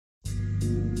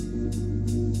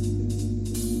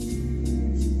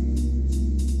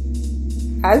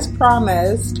As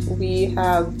promised, we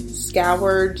have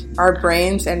scoured our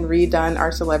brains and redone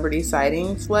our celebrity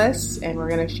sightings lists, and we're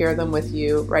going to share them with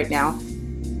you right now.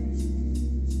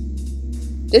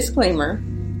 Disclaimer,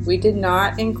 we did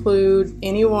not include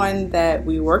anyone that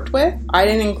we worked with. I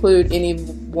didn't include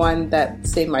anyone that,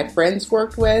 say, my friends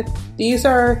worked with. These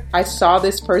are, I saw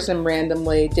this person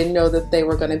randomly, didn't know that they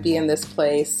were going to be in this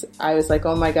place. I was like,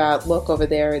 oh my God, look over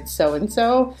there, it's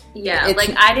so-and-so. Yeah,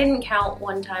 I didn't count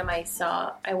one time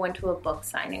I went to a book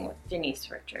signing with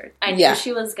Denise Richards. I knew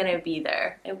she was going to be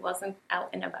there. It wasn't out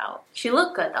and about. She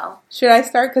looked good though. Should I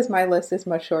start because my list is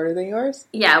much shorter than yours?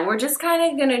 Yeah, we're just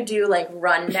kind of going to do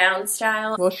rundown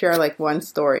style. We'll share one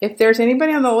story. If there's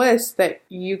anybody on the list that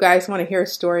you guys want to hear a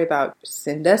story about,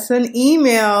 send us an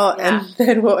email and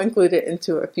then we'll include it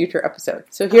into a future episode.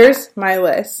 So here's my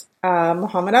list.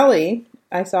 Muhammad Ali.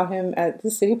 I saw him at the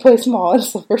City Place Mall in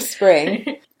Silver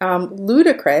Spring.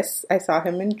 Ludacris, I saw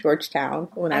him in Georgetown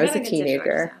when I was a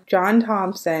teenager. John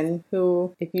Thompson,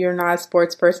 who, if you're not a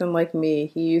sports person like me,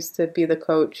 he used to be the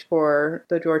coach for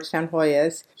the Georgetown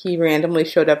Hoyas. He randomly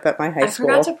showed up at my high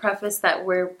school. I forgot to preface that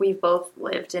we've both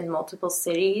lived in multiple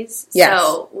cities,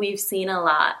 so we've seen a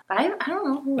lot. I don't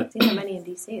know who we've seen that many in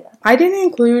DC, though. I didn't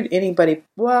include anybody.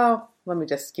 Well, let me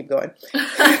just keep going.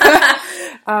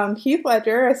 Heath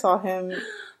Ledger, I saw him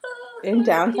in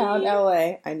downtown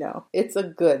LA. I know. It's a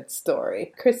good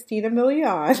story. Christina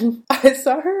Milian. I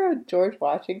saw her at George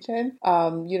Washington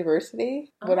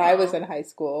University when I was in high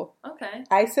school. Okay.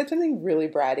 I said something really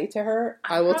bratty to her.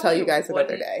 I will tell you guys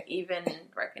another day. Even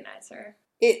recognize her.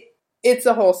 It's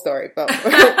a whole story, but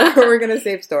we're going to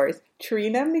save stories.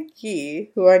 Trina McGee,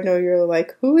 who I know you're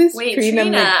like, who is Trina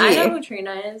McGee? I know who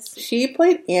Trina is. She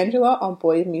played Angela on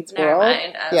Boy Meets World. Never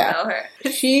mind, I don't know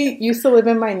her. She used to live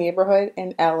in my neighborhood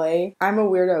in LA. I'm a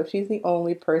weirdo. She's the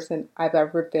only person I've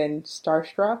ever been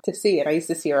starstruck to see, and I used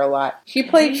to see her a lot. She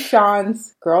played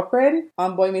Sean's girlfriend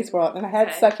on Boy Meets World, and I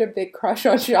had such a big crush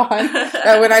on Sean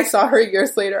that when I saw her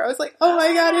years later, I was like, oh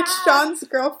my God, it's Sean's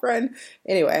girlfriend.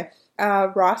 Anyway.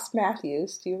 Ross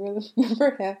Matthews. Do you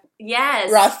remember him?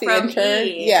 Yes. Ross the intern.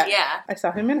 Yeah. I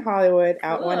saw him in Hollywood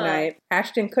out one night.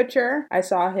 Ashton Kutcher. I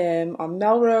saw him on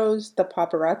Melrose. The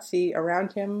paparazzi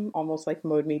around him almost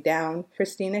mowed me down.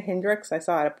 Christina Hendricks. I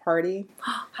saw at a party.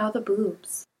 How are the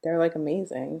boobs? They're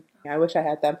amazing. I wish I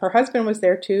had them. Her husband was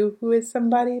there too, who is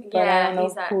somebody, but I don't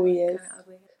know who he is.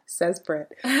 Says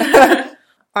Britt.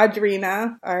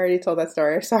 Audrina, I already told that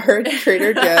story. I saw her at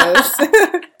Trader Joe's.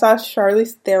 Saw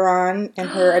Charlize Theron and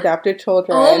her adopted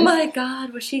children. Oh my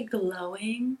God, was she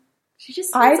glowing? She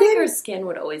just seems like her skin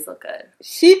would always look good.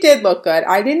 She did look good.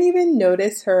 I didn't even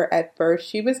notice her at first.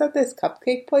 She was at this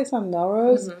cupcake place on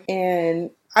Melrose,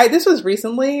 and this was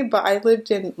recently, but I lived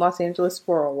in Los Angeles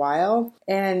for a while,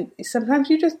 and sometimes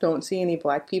you just don't see any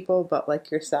black people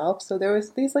but yourself. So there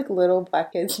was these little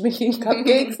black kids making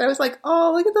cupcakes. I was like,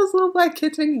 oh, look at those little black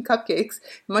kids making cupcakes.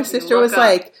 And my sister was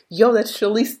like, yo, that's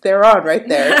Charlize Theron right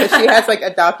there, because she has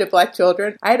adopted black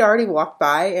children. I had already walked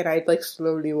by, and I'd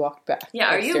slowly walked back.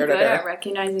 Yeah, are you good at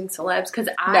recognizing celebs? Because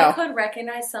I could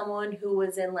recognize someone who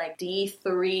was in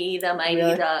D3, the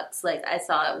Mighty Ducks. I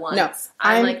saw it once. No,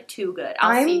 I'm too good.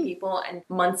 I'll see people and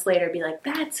months later be like,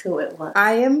 that's who it was.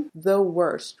 I am the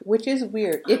worst, which is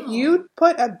weird. If you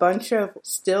put a bunch of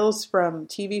stills from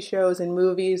TV shows and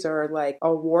movies or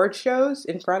award shows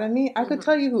in front of me, I could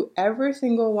tell you who every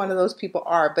single one of those people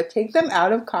are, but take them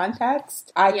out of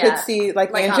context, I could see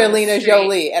Angelina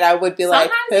Jolie, and I would be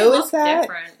sometimes who is that?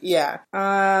 Different.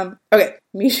 Yeah. Okay.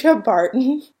 Misha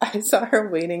Barton. I saw her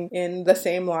waiting in the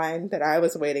same line that I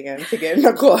was waiting in to get in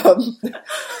the club.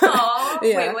 Oh,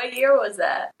 wait, what year was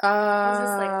that?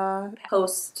 Was this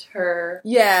post her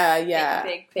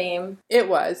big fame? It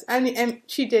was. And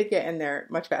she did get in there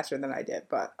much faster than I did,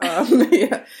 but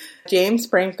yeah. James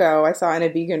Franco, I saw in a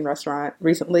vegan restaurant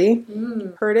recently.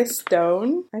 Curtis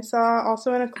Stone, I saw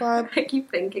also in a club. I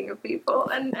keep thinking of people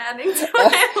and adding to my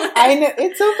list. I know,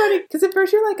 it's so funny, because at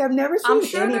first you're I've never seen anybody. I'm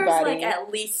sure there's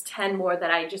at least 10 more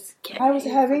that I just can't. I was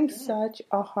having such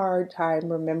a hard time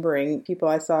remembering people.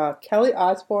 I saw Kelly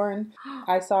Osbourne.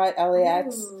 I saw at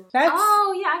LAX.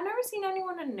 I've never seen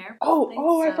anyone in an airport.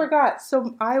 I forgot.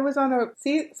 So I was on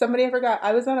somebody I forgot.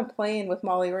 I was on a plane with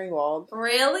Molly Ringwald.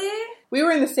 Really? We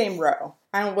were in the same row.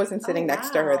 I wasn't sitting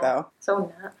next to her, though.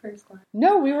 So not first class?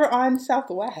 No, we were on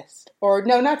Southwest. Or,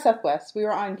 no, not Southwest. We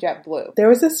were on JetBlue. There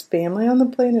was this family on the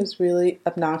plane who was really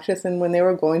obnoxious, and when they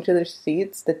were going to their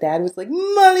seats, the dad was like,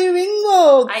 Molly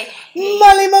Ringwald! I hate...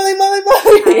 Molly!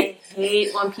 I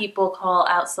hate when people call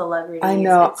out celebrities. I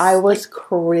know. I was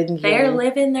cringing. They're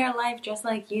living their life just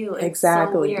like you. It's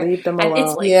exactly. So weird. Leave them alone. And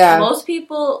it's most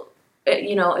people,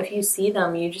 if you see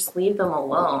them, you just leave them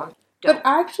alone. don't. But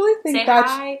I actually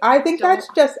think that's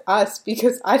just us,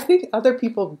 because I think other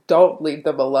people don't leave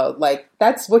them alone. Like,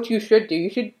 that's what you should do. You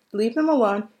should leave them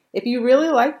alone. If you really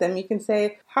like them, you can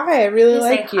say, "Hi, I really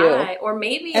like you," hi, or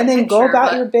maybe and then go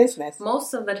about your business.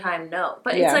 Most of the time, no.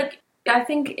 But it's like, I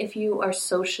think if you are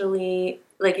socially,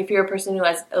 like, if you're a person who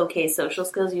has okay social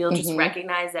skills, you'll just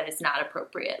recognize that it's not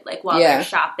appropriate. Like, while they're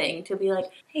shopping, to be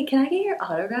like, "Hey, can I get your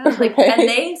autograph?" Like, and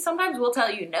they sometimes will tell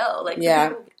you no. Like,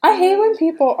 I hate when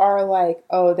people are like,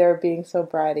 "Oh, they're being so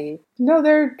bratty." No,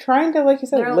 they're trying to, like you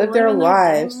said, live their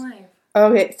lives.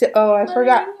 Okay, so I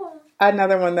forgot.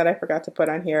 Another one that I forgot to put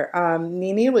on here.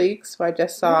 Nene Leakes, who I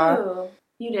just saw. Ooh,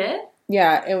 you did?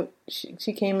 Yeah,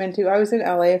 she came into... I was in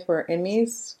LA for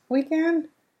Emmys weekend.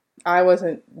 I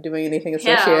wasn't doing anything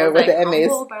associated with the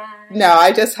Emmys. No,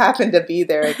 I just happened to be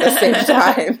there at the same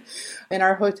time. And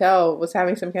our hotel was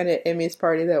having some kind of Emmys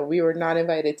party that we were not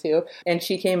invited to. And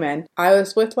she came in. I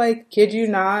was with, like, kid you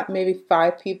not, maybe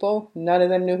 5 people. None of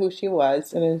them knew who she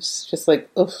was. And it was just like,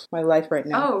 ugh, my life right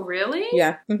now. Oh, really?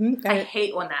 Yeah. Mm-hmm. I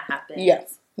hate when that happens.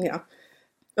 Yeah.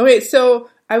 Okay, so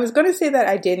I was going to say that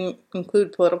I didn't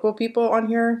include political people on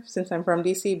here since I'm from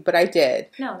DC, but I did.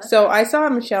 No, so I saw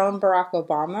Michelle and Barack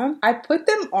Obama. I put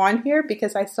them on here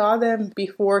because I saw them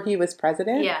before he was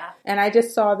president. Yeah. And I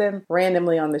just saw them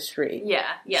randomly on the street.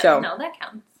 Yeah. So, no, that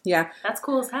counts. Yeah. That's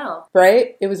cool as hell.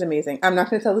 Right? It was amazing. I'm not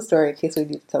going to tell the story in case we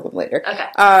need to tell them later. Okay.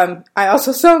 I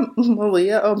also saw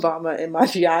Malia Obama in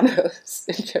Maggiano's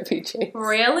in Chevy Chase.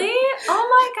 Really?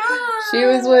 Oh my god. She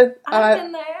was with I've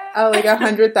been there. like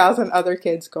 100,000 other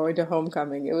kids going to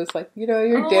homecoming. It was like,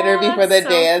 your dinner before the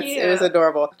dance. Cute. It was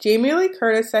adorable. Jamie Lee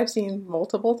Curtis I've seen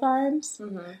multiple times.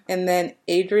 Mm-hmm. And then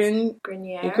Adrian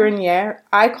Grenier.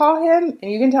 I call him,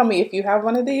 and you can tell me if you have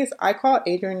one of these, I call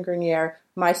Adrian Grenier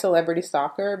my celebrity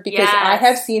stalker, because I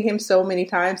have seen him so many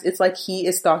times. It's like he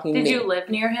is stalking me. Did you live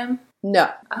near him? No.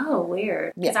 Oh,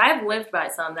 weird. Because I've lived by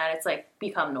some that it's like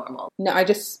become normal. No, I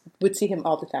just would see him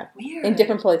all the time. Weird. In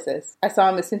different places. I saw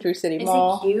him at Century City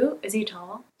Mall. Is he cute? Is he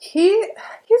tall? He's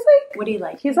like... What do you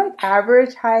like? He's like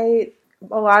average height.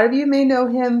 A lot of you may know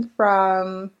him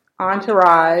from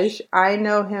Entourage. I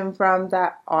know him from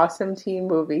that awesome teen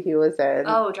movie he was in.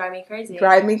 Oh, Drive Me Crazy.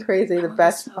 Drive Me Crazy, the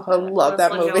best. So I love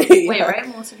that movie. Wait, right?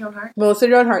 Melissa Joan Hart? Melissa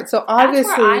Joan Hart. So obviously...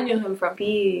 That's where I knew him from.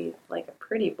 Be like a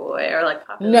pretty boy or like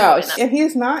popular. No, and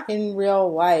he's not in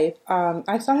real life.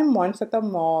 I saw him once at the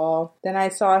mall. Then I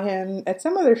saw him at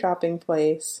some other shopping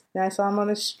place. Then I saw him on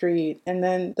the street. And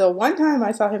then the one time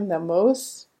I saw him the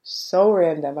most... So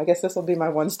random. I guess this will be my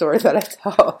one story that I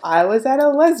tell. I was at a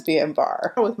lesbian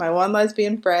bar with my one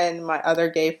lesbian friend, my other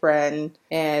gay friend,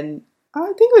 and I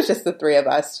think it was just the 3 of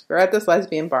us. We're at this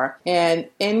lesbian bar, and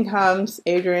in comes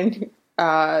Adrian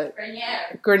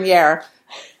Grenier.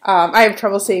 I have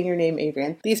trouble saying your name,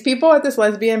 Adrian. These people at this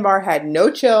lesbian bar had no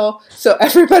chill, so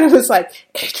everybody was like,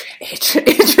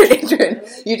 Adrian.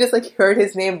 You just like heard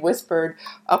his name whispered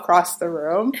across the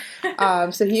room.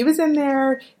 So he was in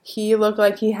there. He looked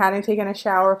like he hadn't taken a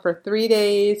shower for 3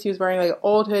 days. He was wearing like an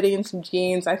old hoodie and some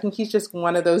jeans. I think he's just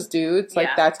one of those dudes. Like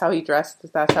that's how he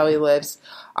dressed. That's how he lives.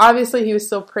 Obviously, he was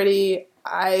so pretty.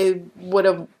 I would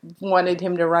have wanted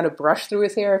him to run a brush through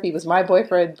his hair if he was my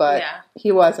boyfriend, but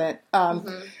he wasn't.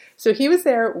 So he was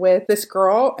there with this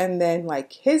girl and then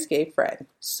like his gay friend.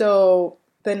 So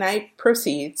the night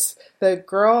proceeds. The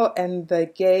girl and the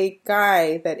gay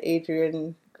guy that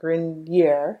Adrian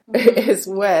Grenier is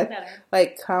with,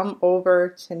 like, come over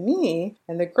to me,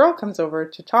 and the girl comes over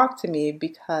to talk to me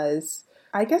because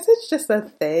I guess it's just a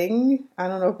thing. I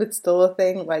don't know if it's still a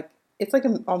thing. Like, it's like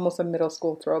almost a middle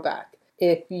school throwback.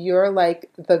 If you're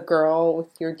like the girl with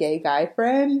your gay guy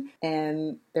friend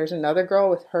and there's another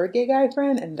girl with her gay guy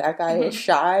friend and that guy is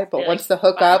shy but wants to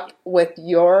hook up with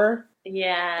your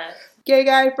gay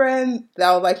guy friend,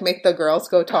 that'll like make the girls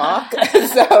go talk.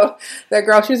 So that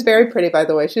girl, she was very pretty, by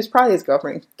the way. She was probably his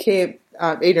girlfriend.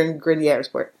 Adrian Grenier's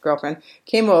girlfriend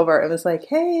came over and was like,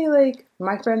 hey, like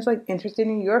my friend's like interested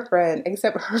in your friend,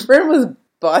 except her friend was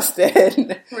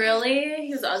busted. Really?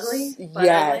 He was ugly?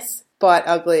 Yes. But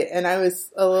ugly, and I was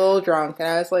a little drunk, and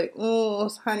I was like, "Oh,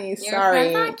 honey,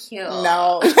 sorry." Your friend's not cute.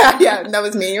 No, that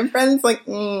was me. Your friend's like,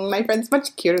 my friend's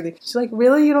much cuter than you. She's like,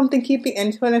 really? You don't think he'd be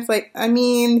into it? And it's like, I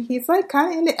mean, he's like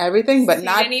kind of into everything, but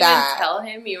not that. You didn't even tell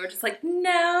him. You were just like,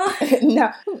 no,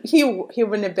 no. He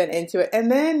wouldn't have been into it.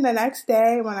 And then the next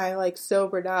day, when I like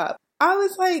sobered up, I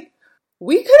was like,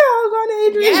 we could have all gone to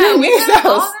Adrian's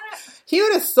house. He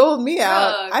would have sold me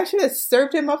out. I should have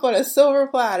served him up on a silver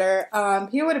platter.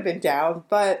 He would have been down.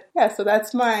 But yeah, so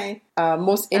that's my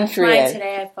most interesting. That's my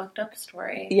Today I Fucked Up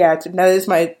story. Yeah, that is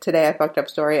my Today I Fucked Up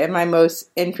story and my most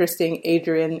interesting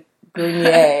Adrian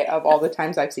Grenier of all the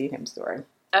times I've seen him story.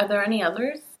 Are there any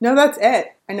others? No, that's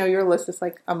it. I know your list is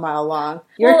like a mile long.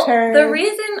 Your turn. The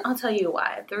reason, I'll tell you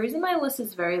why. The reason my list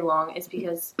is very long is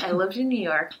because I lived in New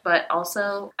York, but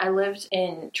also I lived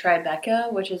in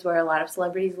Tribeca, which is where a lot of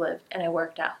celebrities lived, and I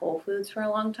worked at Whole Foods for a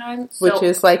long time. So which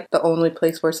is like the only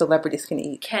place where celebrities can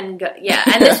eat. Yeah,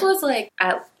 and this was like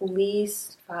at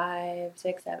least 5,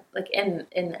 6, 7, like in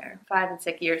there, 5 and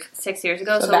 6 years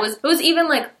ago. So it was even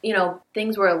like, you know,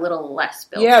 things were a little less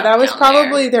built. Yeah, that was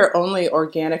probably their only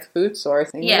organic food source.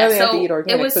 And yeah, they have so to eat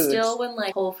organic it was foods. Still when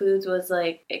like Whole Foods was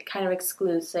like kind of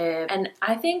exclusive, and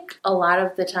I think a lot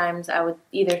of the times I would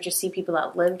either just see people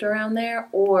that lived around there,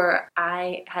 or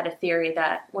I had a theory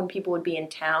that when people would be in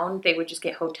town, they would just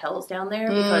get hotels down there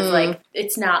because like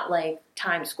it's not like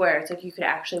Times Square. It's like you could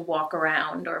actually walk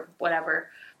around or whatever.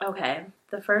 Okay,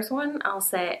 the first one I'll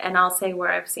say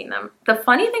where I've seen them. The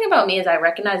funny thing about me is I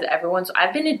recognize everyone, so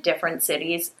I've been to different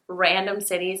cities, random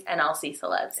cities, and I'll see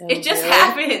celebs. It just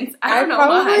happens. I've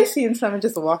probably seen some and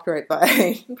just walked right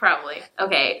by. Probably.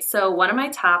 Okay, so one of my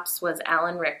tops was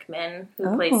Alan Rickman,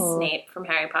 who plays Snape from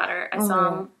Harry Potter. I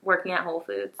saw him working at Whole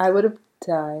Foods. I would have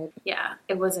died. Yeah,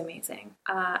 it was amazing.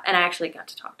 And I actually got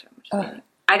to talk to him, which is amazing.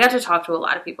 I got to talk to a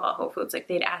lot of people at Whole Foods. Like,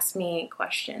 they'd ask me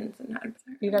questions. And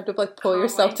you'd have to, like, pull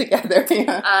yourself together.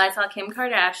 Yeah. I saw Kim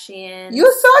Kardashian. You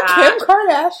saw Kim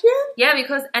Kardashian? Yeah,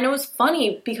 and it was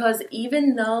funny because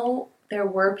even though there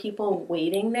were people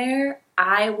waiting there,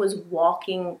 I was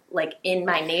walking, like, in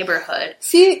my neighborhood.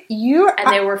 See,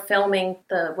 And they were filming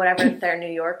their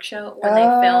New York show when they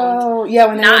filmed. Oh, yeah,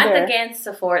 when they not were there. At the Gans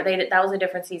Sephora. That was a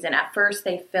different season. At first,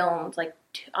 they filmed, like,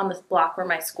 on this block where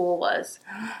my school was,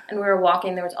 and we were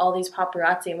walking, there was all these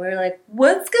paparazzi, and we were like,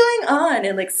 what's going on?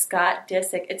 And like Scott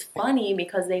Disick, it's funny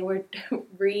because they were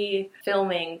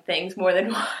re-filming things more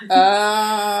than once. But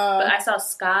I saw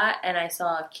Scott and I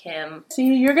saw Kim.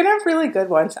 See, you're gonna have really good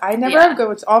ones. I never have good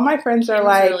ones. All my friends are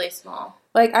like really small.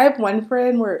 Like, I have one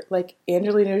friend where, like,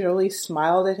 Angelina Jolie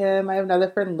smiled at him. I have another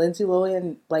friend, Lindsay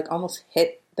Lohan, like, almost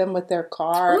hit them with their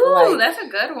car. Ooh, like, that's a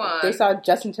good one. They saw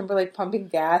Justin Timberlake pumping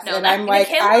gas, and I'm like,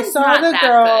 I saw the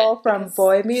girl from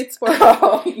Boy Meets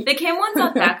World. The Kim one's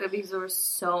not that good because there were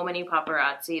so many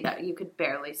paparazzi that you could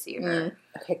barely see her.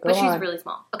 Okay, but she's really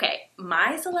small. Okay,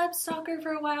 my celeb stalker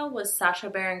for a while was Sacha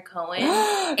Baron Cohen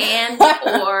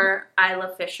or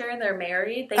Isla Fisher. They're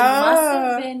married. They must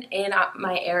have been in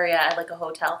my area at like a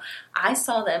hotel. I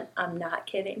saw them, I'm not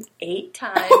kidding, 8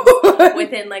 times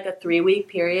within like a 3-week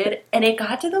period, and it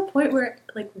got to the point where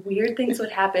like weird things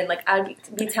would happen. Like I'd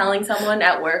be telling someone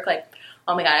at work, like,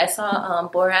 oh my god, I saw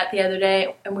Borat the other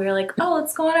day, and we were like, oh,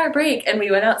 let's go on our break. And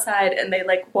we went outside, and they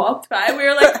like walked by. We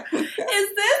were like,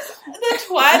 is this the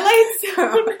Twilight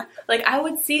Zone? Like, I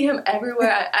would see him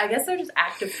everywhere. I guess they're just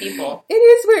active people. It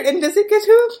is weird. And does it get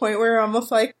to a point where you're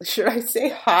almost like, should I say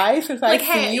hi since I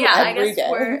see you every day?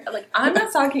 We're, like, I'm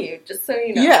not talking to you, just so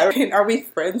you know. Yeah, are we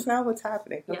friends now? What's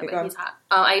happening? Okay, but he's hot.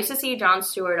 I used to see Jon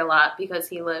Stewart a lot because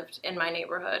he lived in my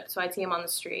neighborhood. So I'd see him on the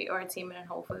street, or I'd see him in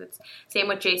Whole Foods. Same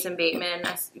with Jason Bateman.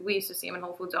 We used to see him in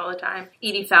Whole Foods all the time.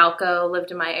 Edie Falco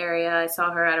lived in my area. I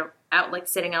saw her out like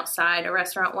sitting outside a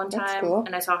restaurant one time. That's cool.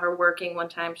 And I saw her working one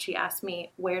time. She asked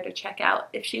me where to check out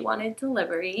if she wanted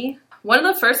delivery. One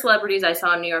of the first celebrities I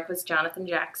saw in New York was Jonathan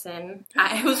Jackson.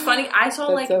 It was funny. I saw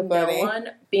no one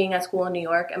being at school in New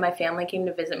York, and my family came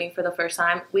to visit me for the first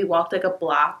time. We walked like a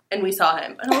block, and we saw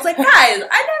him. And I was like, guys,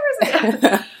 I never saw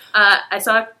him. I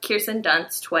saw Kirsten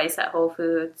Dunst twice at Whole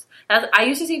Foods. I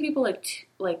used to see people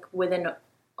like within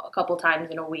a couple times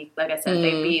in a week. Like I said,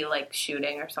 they'd be like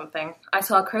shooting or something. I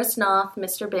saw Chris Noth,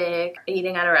 Mr. Big,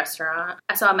 eating at a restaurant.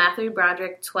 I saw Matthew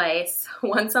Broderick twice,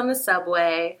 once on the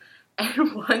subway,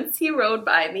 and once he rode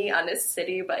by me on his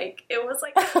city bike. It was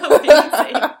like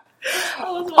amazing.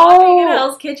 I was walking in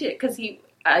Hell's Kitchen because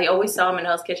I always saw him in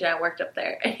Hell's Kitchen. I worked up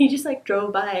there, and he just like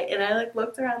drove by, and I like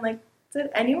looked around like, did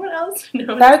anyone else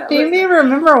know? That made me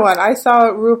remember one. I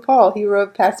saw RuPaul. He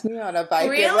rode past me on a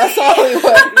bike in West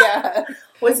Hollywood. Yeah.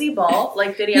 Was he bald?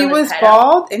 Like, did he? He was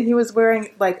bald, and he was wearing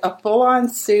like a full-on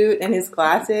suit and his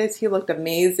glasses. He looked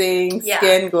amazing,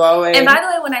 skin glowing. And by the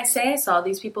way, when I say I saw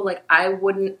these people, like I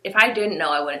wouldn't, if I didn't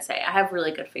know, I wouldn't say. I have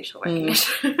really good facial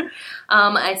recognition.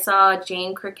 I saw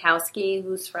Jane Krakowski,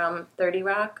 who's from 30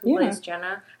 Rock, who plays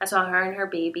Jenna. I saw her and her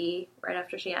baby right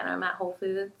after she had him at Whole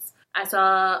Foods. I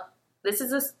saw. This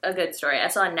is a good story. I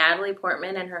saw Natalie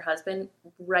Portman and her husband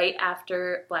right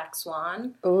after Black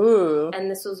Swan. Ooh.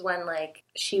 And this was when, like,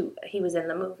 he was in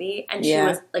the movie. And she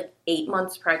was, like, 8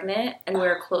 months pregnant. And we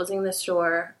were closing the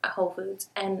store at Whole Foods.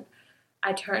 And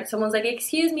someone's like,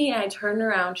 excuse me. And I turned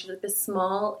around. She's like this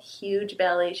small, huge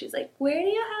belly. She's like, where do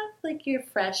you have, like, your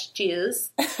fresh juice?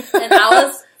 And I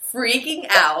was freaking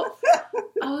out.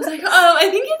 I was like, I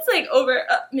think it's like over.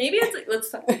 Maybe it's like, let's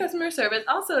talk to customer service.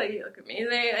 Also, like, you look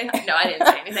amazing. No, I didn't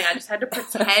say anything. I just had to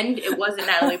pretend it wasn't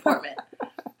Natalie Portman.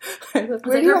 I was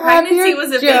like, her pregnancy was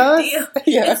a big deal.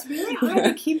 Yeah. It's really hard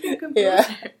to keep your composure.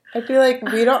 Yeah. I feel like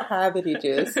we don't have any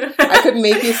juice. I could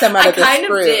make you some out of this fruit. I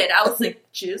kind of did. I was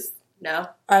like, juice? No.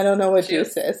 I don't know what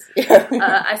juice is. Yeah.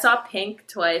 I saw Pink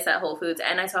twice at Whole Foods,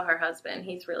 and I saw her husband.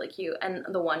 He's really cute. And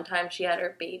the one time she had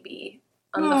her baby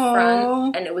on the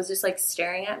front, and it was just like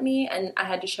staring at me, and I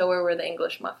had to show her where the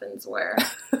English muffins were.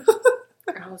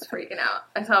 I was freaking out.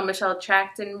 I saw Michelle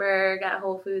Trachtenberg at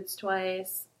Whole Foods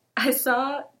twice. I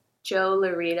saw Joe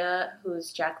Larita,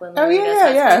 who's Jacqueline Larita's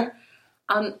husband,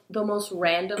 on the most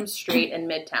random street in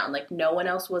Midtown. Like, no one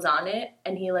else was on it,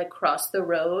 and he, like, crossed the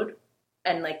road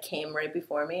and, like, came right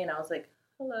before me, and I was like,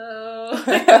 hello.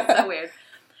 That's so weird.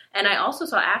 And I also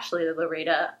saw Ashley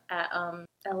Larita at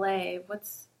L.A.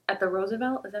 At the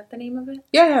Roosevelt? Is that the name of it?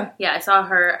 Yeah. Yeah, I saw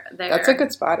her there. That's a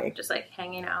good spotting. Just, like,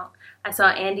 hanging out. I saw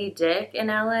Andy Dick in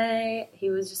L.A. He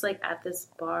was just, like, at this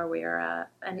bar we were at,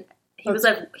 and he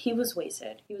was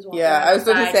wasted. He was walking around I was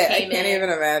going to say, I can't even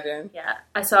imagine. Yeah.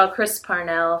 I saw Chris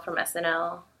Parnell from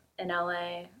SNL in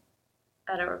LA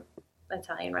at an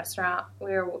Italian restaurant.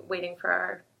 We were waiting for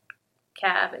our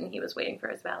cab, and he was waiting for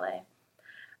his valet.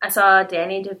 I saw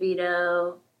Danny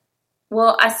DeVito.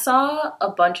 Well, I saw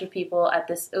a bunch of people at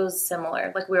this. It was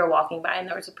similar. Like, we were walking by, and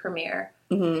there was a premiere.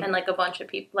 Mm-hmm. And, like, a bunch of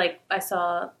people. Like, I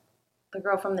saw the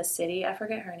girl from The City. I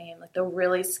forget her name. Like, the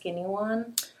really skinny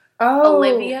one. Oh,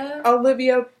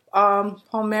 Olivia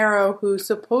Palmero, who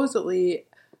supposedly,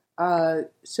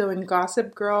 so in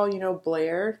Gossip Girl, you know,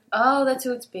 Blair. Oh, that's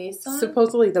who it's based on?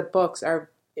 Supposedly the books are,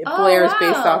 Blair's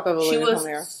based off of Olivia Palmero.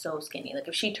 She was so skinny. Like,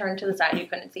 if she turned to the side, you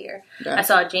couldn't see her. Yeah. I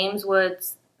saw James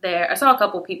Woods there. I saw a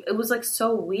couple people. It was, like,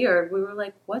 so weird. We were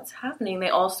like, what's happening? They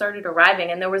all started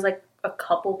arriving, and there was, like, a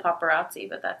couple paparazzi,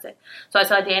 but that's it. So I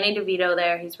saw Danny DeVito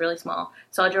there. He's really small.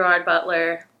 Saw Gerard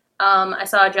Butler. I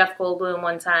saw Jeff Goldblum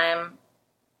one time,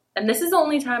 and this is the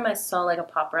only time I saw, like, a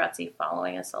paparazzi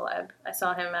following a celeb. I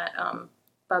saw him at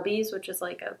Bubby's, which is,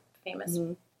 like, a famous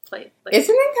place. Like,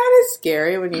 isn't it kind of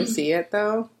scary when you see it,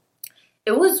 though?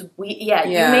 It was weird.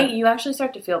 Yeah. You actually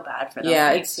start to feel bad for them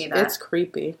when you see that. It's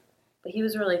creepy. But he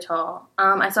was really tall.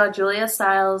 I saw Julia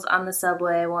Stiles on the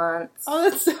subway once. Oh,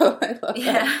 that's so... I love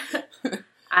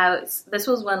that. This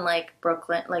was when, like,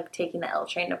 Brooklyn, like, taking the L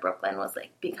train to Brooklyn was, like,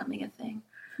 becoming a thing.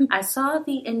 I saw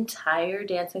the entire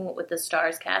Dancing with the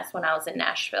Stars cast when I was in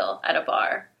Nashville at a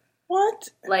bar. What?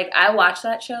 Like, I watched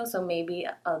that show, so maybe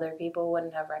other people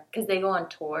wouldn't have because they go on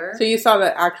tour. So you saw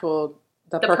the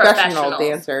professional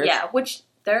dancers. Yeah, which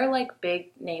they're, like,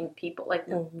 big name people. Like,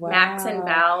 Max and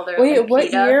Val. Wait,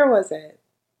 what year was it?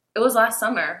 It was last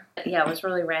summer. Yeah, it was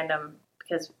really random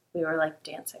because we were, like,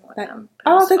 dancing with them.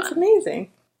 Oh, that's fun.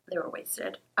 Amazing. They were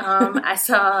wasted. That's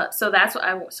what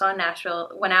I saw in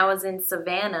Nashville. When I was in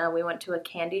Savannah, we went to a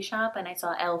candy shop, and I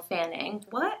saw Elle Fanning.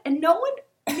 What? And no one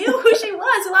knew who she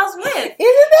was, who I was with. Isn't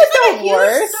that the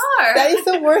worst? Star. That is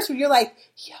the worst when you're like,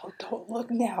 yo, don't look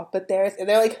now. But and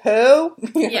they're like, who?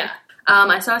 Yeah.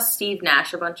 I saw Steve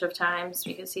Nash a bunch of times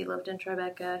because he lived in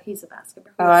Tribeca. He's a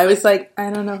basketball player. Oh, I was like, I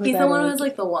don't know who he's that the one is. who has,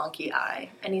 like, the wonky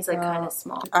eye, and he's, like, kind of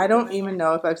small. I don't even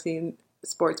know if I've seen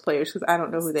sports players because I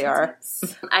don't know who they are.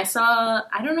 I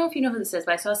don't know if you know who this is,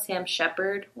 but I saw Sam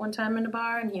Shepard one time in a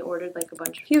bar, and he ordered, like, a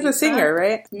bunch of He's a singer,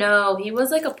 right? No, he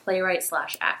was, like, a playwright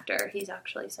 / actor. He's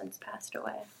actually since passed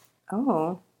away.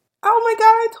 Oh my god,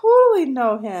 I totally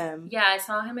know him. Yeah, I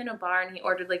saw him in a bar, and he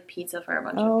ordered, like, pizza for a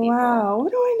bunch of people. Oh wow,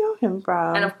 where do I know him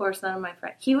from? And of course, none of my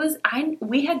friends.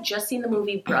 We had just seen the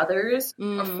movie Brothers,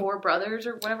 or Four Brothers,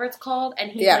 or whatever it's called, and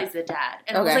he plays the dad.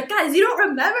 And I was like, guys, you don't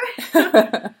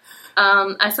remember?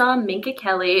 I saw Minka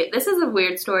Kelly. This is a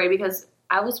weird story because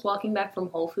I was walking back from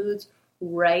Whole Foods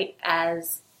right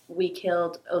as we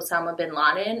killed Osama bin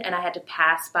Laden, and I had to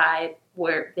pass by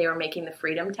where they were making the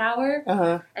Freedom Tower,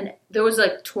 and there was,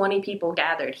 like, 20 people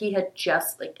gathered. It had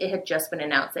just been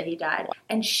announced that he died,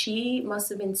 and she must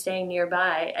have been staying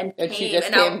nearby, and came, she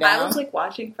just came down. I was, like,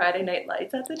 watching Friday Night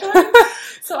Lights at the time,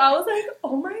 so I was like,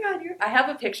 oh my god, I have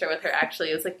a picture with her,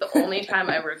 actually. It was, like, the only time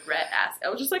I regret asking.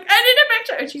 I was just like, I need a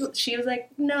picture, and she was like,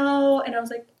 no, and I was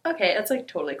like, okay, that's, like,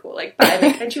 totally cool, like, bye.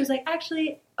 And she was like,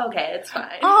 actually, okay, it's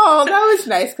fine. Oh, that was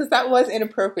nice, because that was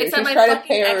inappropriate. Except She's my trying to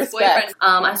pay her respect.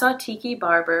 I saw Tiki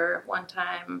Barber one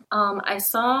time. I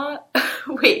saw...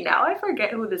 Wait, now I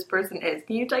forget who this person is.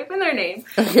 Can you type in their name?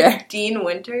 Okay. Dean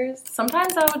Winters.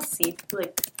 Sometimes I would see,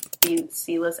 like, these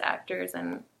C-list actors,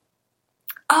 and...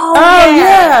 Oh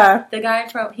yeah. The guy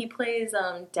he plays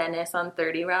Dennis on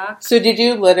 30 Rock. So did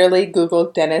you literally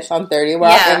Google Dennis on 30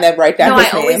 Rock and then write down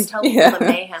his name? No, I always tell people the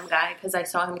Mayhem guy because I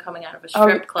saw him coming out of a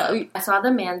strip club. I saw the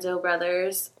Manzo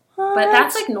brothers, but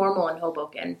that's like normal in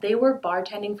Hoboken. They were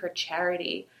bartending for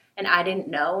charity, and I didn't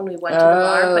know, and we went to the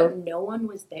bar, but no one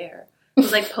was there. It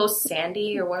was like post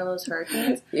Sandy or one of those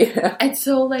hurricanes. Yeah. And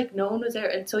so like no one was there.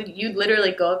 And so you'd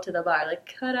literally go up to the bar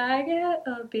like, could I get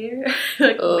a beer?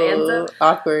 Like Manzo.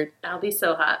 Awkward. That'll be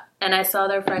so hot. And I saw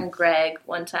their friend Greg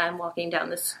one time walking down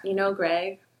this, you know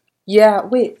Greg? Yeah,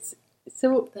 wait.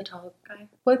 So the tall guy.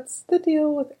 What's the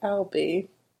deal with Albie?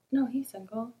 No, he's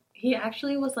single. He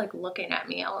actually was, like, looking at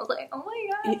me. I was like, oh,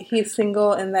 my God. He's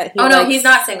single and that he no, he's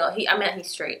not single. I meant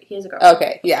he's straight. He has a girl.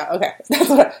 Okay, yeah, okay.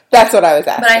 That's what I was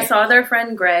asking. But I saw their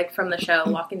friend Greg from the show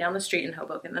walking down the street in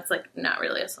Hoboken. That's, like, not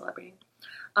really a celebrity.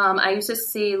 I used to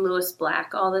see Louis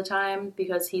Black all the time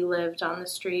because he lived on the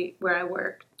street where I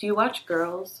worked. Do you watch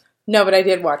Girls? No, but I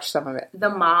did watch some of it. The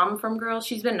mom from Girls,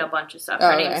 she's been in a bunch of stuff.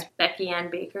 Her name's Becky Ann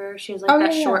Baker. She has,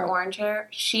 like, short orange hair.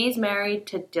 She's married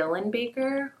to Dylan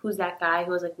Baker, who's that guy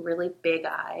who has, like, really big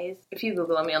eyes. If you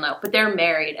Google him, you'll know. But they're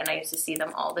married, and I used to see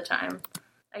them all the time.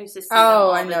 I used to see them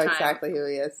all the time. Oh, I know exactly who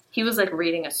he is. He was, like,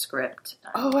 reading a script.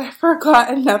 Oh, I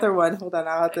forgot another one. Hold on,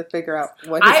 I'll have to figure out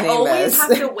what his name is. I always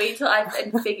have to wait till I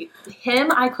figure him.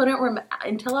 I couldn't remember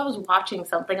until I was watching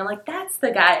something. I'm like, that's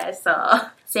the guy I saw.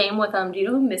 Same with do you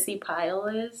know who Missy Pyle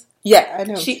is? Yeah, I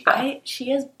know.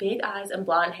 She has big eyes and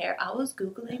blonde hair. I was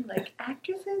Googling like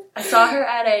actresses. I saw her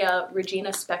at a Regina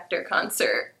Spektor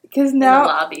concert. Because now in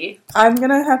the lobby. I'm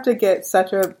gonna have to get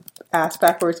such a ass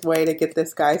backwards way to get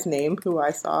this guy's name who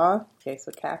I saw. Okay,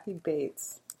 so Kathy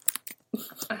Bates.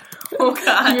 Oh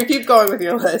God! You keep going with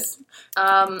your list.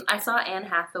 I saw Anne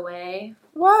Hathaway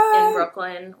in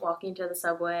Brooklyn walking to the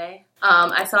subway.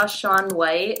 I saw Shaun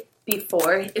White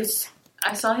before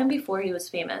I saw him before he was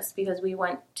famous because we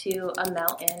went to a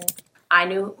mountain. I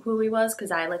knew who he was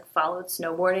because I like followed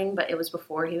snowboarding, but it was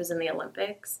before he was in the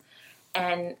Olympics.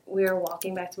 And we were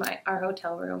walking back to our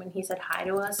hotel room, and he said hi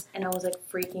to us, and I was, like,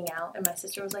 freaking out. And my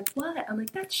sister was like, what? I'm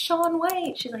like, that's Shaun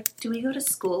White. She's like, do we go to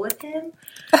school with him?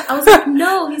 I was like,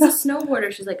 no, he's a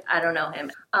snowboarder. She's like, I don't know him.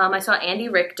 I saw Andy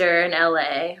Richter in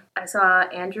L.A. I saw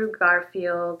Andrew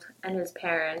Garfield and his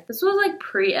parents. This was, like,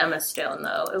 pre-Emma Stone,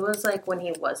 though. It was, like, when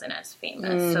he wasn't as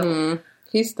famous. Mm-hmm. So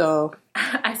he's still...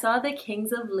 I saw the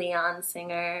Kings of Leon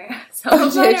singer. Some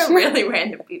of them are really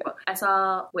random people. I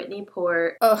saw Whitney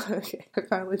Port. Oh, okay. I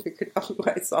finally figured out who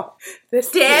I saw.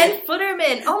 Dan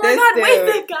Futterman. Oh my God,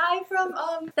 wait, the guy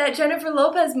from that Jennifer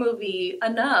Lopez movie,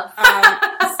 Enough.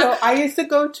 So I used to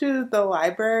go to the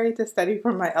library to study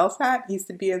for my LSAT. He used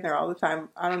to be in there all the time.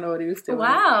 I don't know what he was doing.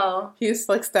 Wow. He was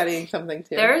like studying something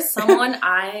too. There's someone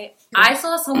I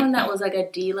saw someone that was like a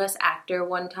D-list actor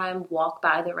one time walk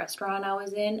by the restaurant I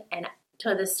was in, and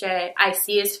to this day, I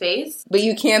see his face. But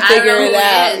you can't figure it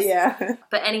out. Yeah.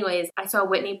 But anyways, I saw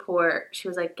Whitney Port. She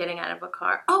was like getting out of a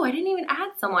car. Oh, I didn't even add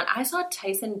someone. I saw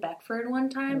Tyson Beckford one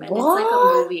time, and It's like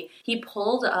a movie. He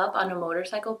pulled up on a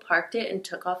motorcycle, parked it, and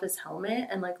took off his helmet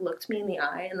and like looked me in the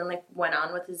eye and then like went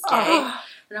on with his day.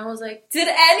 And I was like, did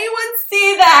anyone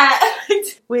see that?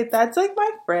 Wait, that's like my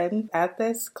friend at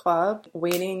this club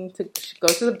waiting to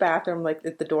go to the bathroom, like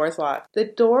the door's locked. The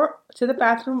door to the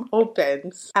bathroom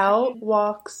opens. Out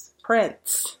walks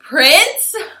Prince.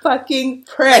 Prince? Fucking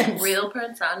Prince. Real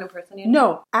Prince, not an impersonator?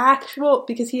 No, actual,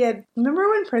 because he had, remember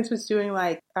when Prince was doing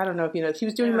like, I don't know if you know, he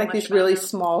was doing like these really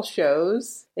small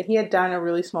shows, and he had done a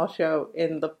really small show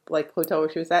in the like hotel where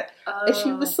she was at, and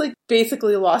she was like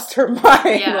basically lost her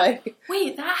mind. Yeah. Like,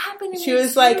 wait, that happened to me She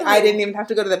was too. like, I didn't even have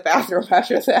to go to the bathroom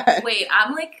after that. Wait,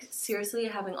 I'm like seriously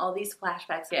having all these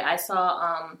flashbacks. Yeah, I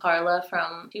saw Carla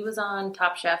she was on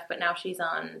Top Chef, but now she's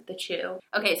on The Chew.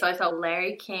 Okay, so I saw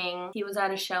Larry King. He was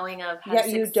at a showing of How to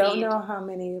Succeed. You don't know how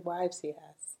many wives he has.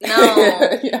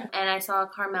 No. Yeah. And I saw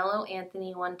Carmelo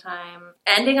Anthony one time.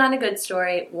 Ending on a good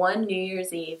story, one New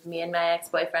Year's Eve, me and my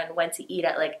ex-boyfriend went to eat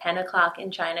at like 10 o'clock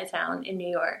in Chinatown in New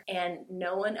York. And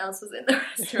no one else was in the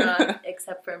restaurant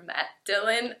except for Matt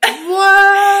Dillon.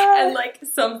 What? And like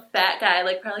some fat guy,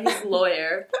 like probably his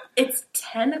lawyer. It's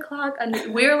 10 o'clock.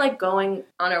 And we're like going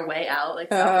on our way out, like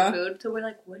for food. So we're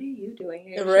like, what are you doing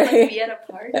here? Right. Should, like, be at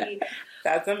a party.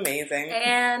 That's amazing.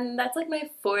 And that's like my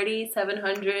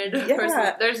 4,700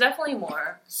 person. There's definitely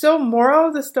more. So moral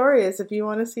of the story is if you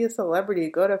want to see a celebrity,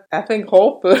 go to effing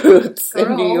Whole Foods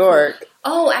in New York.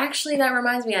 Oh, actually, that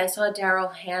reminds me. I saw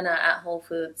Daryl Hannah at Whole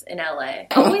Foods in LA. I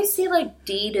always see like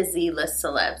D to Z list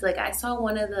celebs. Like I saw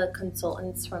one of the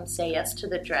consultants from Say Yes to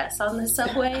the Dress on the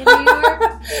subway in New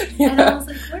York. Yeah. And I was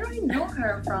like, where do I know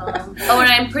her from? Oh,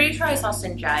 and I'm pretty sure I saw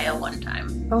Sanjaya one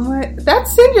time. Oh my,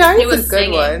 that's Sanjaya's a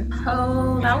good one.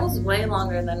 Oh, that was way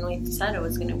longer than we said it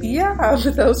was going to be. Yeah,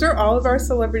 those are all of our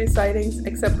celebrity sightings,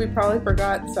 except we probably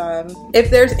forgot some. If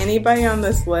there's anybody on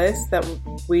this list that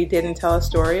we didn't tell a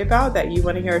story about, that you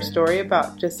want to hear a story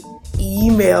about, just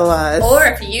email us. Or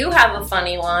if you have a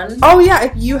funny one. Oh yeah,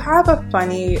 if you have a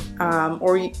funny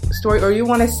story, or you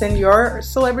want to send your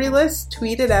celebrity list,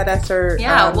 tweet it at us, or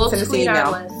we'll send us tweet an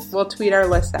email. Our list. We'll tweet our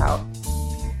list out.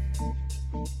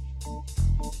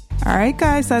 All right,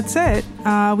 guys, that's it.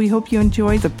 We hope you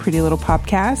enjoyed the Pretty Little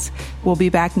Popcast. We'll be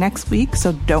back next week,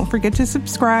 so don't forget to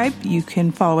subscribe. You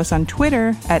can follow us on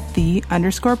Twitter at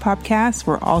 @the_Popcast.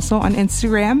 We're also on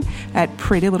Instagram at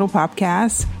Pretty Little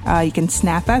Popcast. You can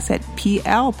snap us at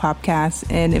PL Popcast.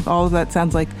 And if all of that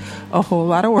sounds like a whole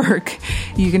lot of work,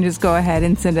 you can just go ahead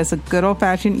and send us a good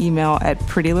old-fashioned email at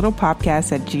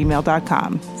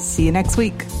prettylittlepopcast@gmail.com. See you next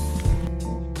week.